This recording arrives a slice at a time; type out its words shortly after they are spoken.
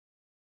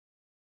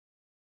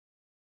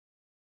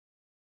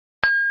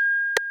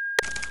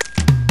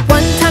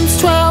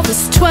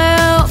is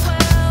 12.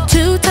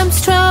 2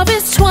 times 12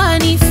 is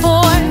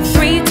 24.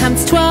 3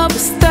 times 12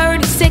 is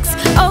 36.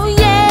 Oh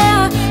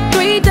yeah,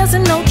 3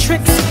 doesn't know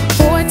tricks.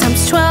 4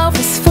 times 12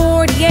 is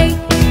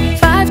 48.